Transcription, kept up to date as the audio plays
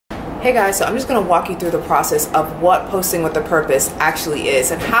Hey guys, so I'm just going to walk you through the process of what posting with a purpose actually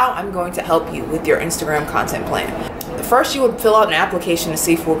is and how I'm going to help you with your Instagram content plan. First, you would fill out an application to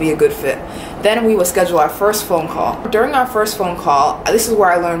see if we'll be a good fit. Then we will schedule our first phone call. During our first phone call, this is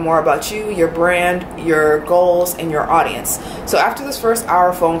where I learn more about you, your brand, your goals, and your audience. So after this first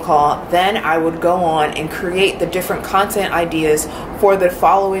hour phone call, then I would go on and create the different content ideas for the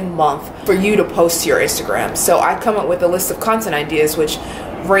following month for you to post to your Instagram. So I come up with a list of content ideas which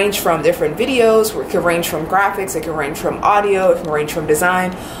range from different videos, it can range from graphics, it can range from audio, it can range from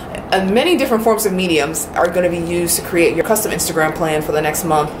design, and many different forms of mediums are going to be used to create your custom Instagram plan for the next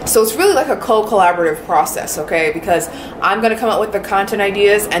month. So it's really like a co-collaborative process, okay? Because I'm going to come up with the content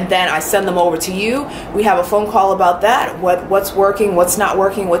ideas and then I send them over to you. We have a phone call about that, what's working, what's not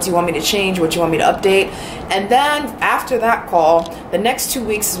working, what do you want me to change, what do you want me to update. And then after that call, the next 2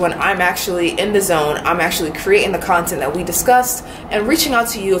 weeks is when I'm actually in the zone. I'm actually creating the content that we discussed and reaching out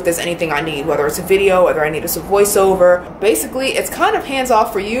to you if there's anything I need, whether it's a video, whether I need a voiceover. Basically, it's kind of hands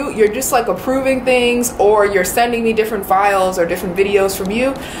off for you. You're just like approving things, or you're sending me different files or different videos from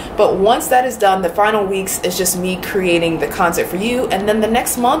you. But once that is done, the final weeks is just me creating the content for you. And then the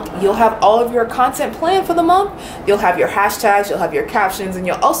next month, you'll have all of your content planned for the month. You'll have your hashtags, you'll have your captions, and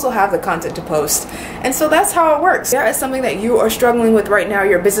you'll also have the content to post. And so that's how it works. If there is something that you are struggling with right now,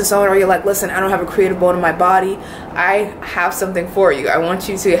 you're a business owner, or you're like, listen, I don't have a creative bone in my body, I have something for you. I want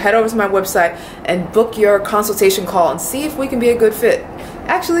you to head over to my website and book your consultation call and see if we can be a good fit.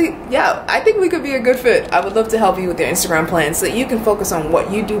 Actually, yeah, I think we could be a good fit. I would love to help you with your Instagram plan so that you can focus on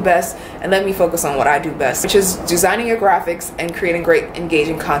what you do best and let me focus on what I do best, which is designing your graphics and creating great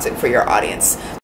engaging content for your audience.